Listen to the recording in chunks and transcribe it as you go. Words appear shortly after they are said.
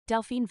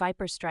Delphine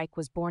Viperstrike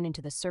was born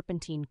into the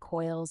serpentine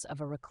coils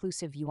of a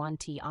reclusive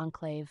Yuan-Ti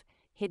enclave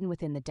hidden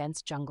within the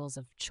dense jungles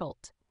of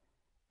Chult.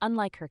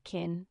 Unlike her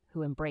kin,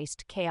 who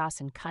embraced chaos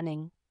and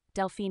cunning,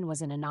 Delphine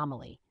was an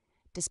anomaly,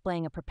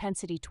 displaying a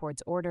propensity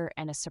towards order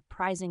and a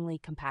surprisingly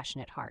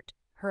compassionate heart.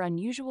 Her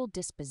unusual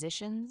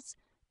dispositions,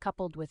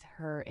 coupled with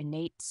her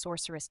innate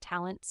sorceress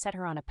talent, set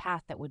her on a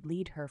path that would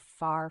lead her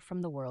far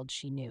from the world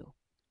she knew.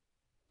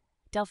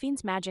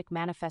 Delphine's magic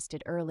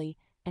manifested early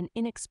an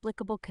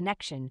inexplicable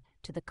connection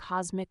to the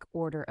cosmic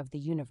order of the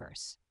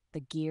universe,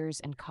 the gears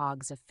and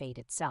cogs of fate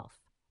itself.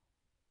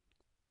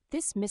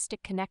 This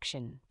mystic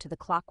connection to the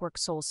clockwork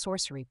soul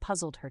sorcery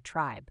puzzled her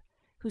tribe,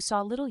 who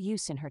saw little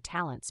use in her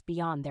talents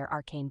beyond their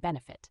arcane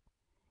benefit.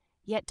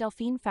 Yet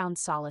Delphine found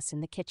solace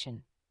in the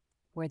kitchen,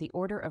 where the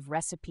order of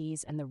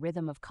recipes and the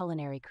rhythm of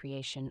culinary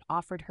creation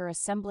offered her a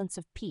semblance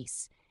of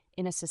peace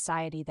in a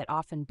society that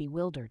often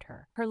bewildered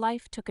her. Her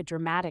life took a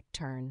dramatic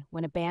turn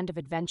when a band of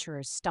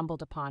adventurers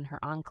stumbled upon her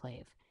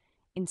enclave.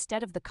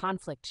 Instead of the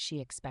conflict she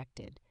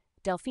expected,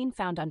 Delphine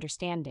found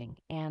understanding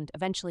and,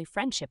 eventually,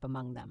 friendship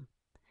among them.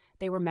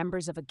 They were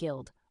members of a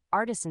guild,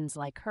 artisans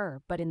like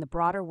her, but in the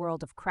broader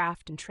world of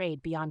craft and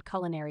trade beyond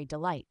culinary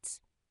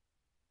delights.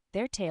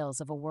 Their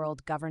tales of a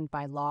world governed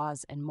by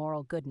laws and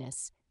moral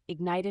goodness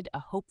ignited a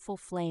hopeful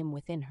flame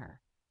within her.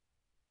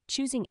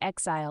 Choosing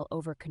exile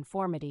over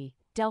conformity,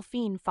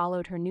 Delphine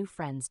followed her new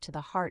friends to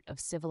the heart of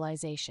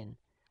civilization,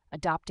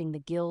 adopting the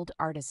guild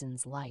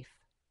artisan's life.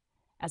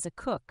 As a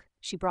cook,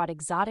 she brought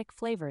exotic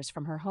flavors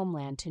from her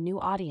homeland to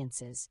new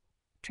audiences,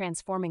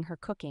 transforming her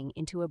cooking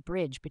into a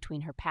bridge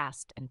between her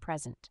past and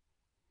present.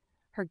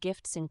 Her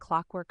gifts in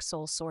clockwork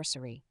soul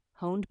sorcery,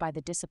 honed by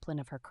the discipline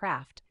of her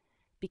craft,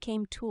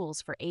 became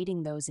tools for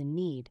aiding those in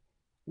need,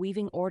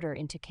 weaving order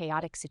into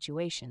chaotic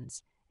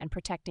situations, and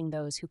protecting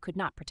those who could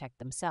not protect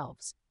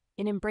themselves.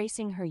 In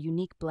embracing her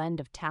unique blend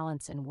of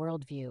talents and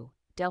worldview,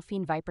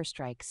 Delphine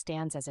Viperstrike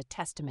stands as a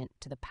testament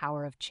to the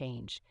power of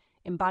change,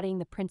 embodying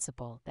the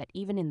principle that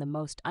even in the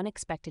most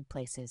unexpected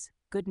places,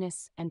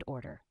 goodness and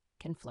order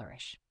can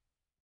flourish.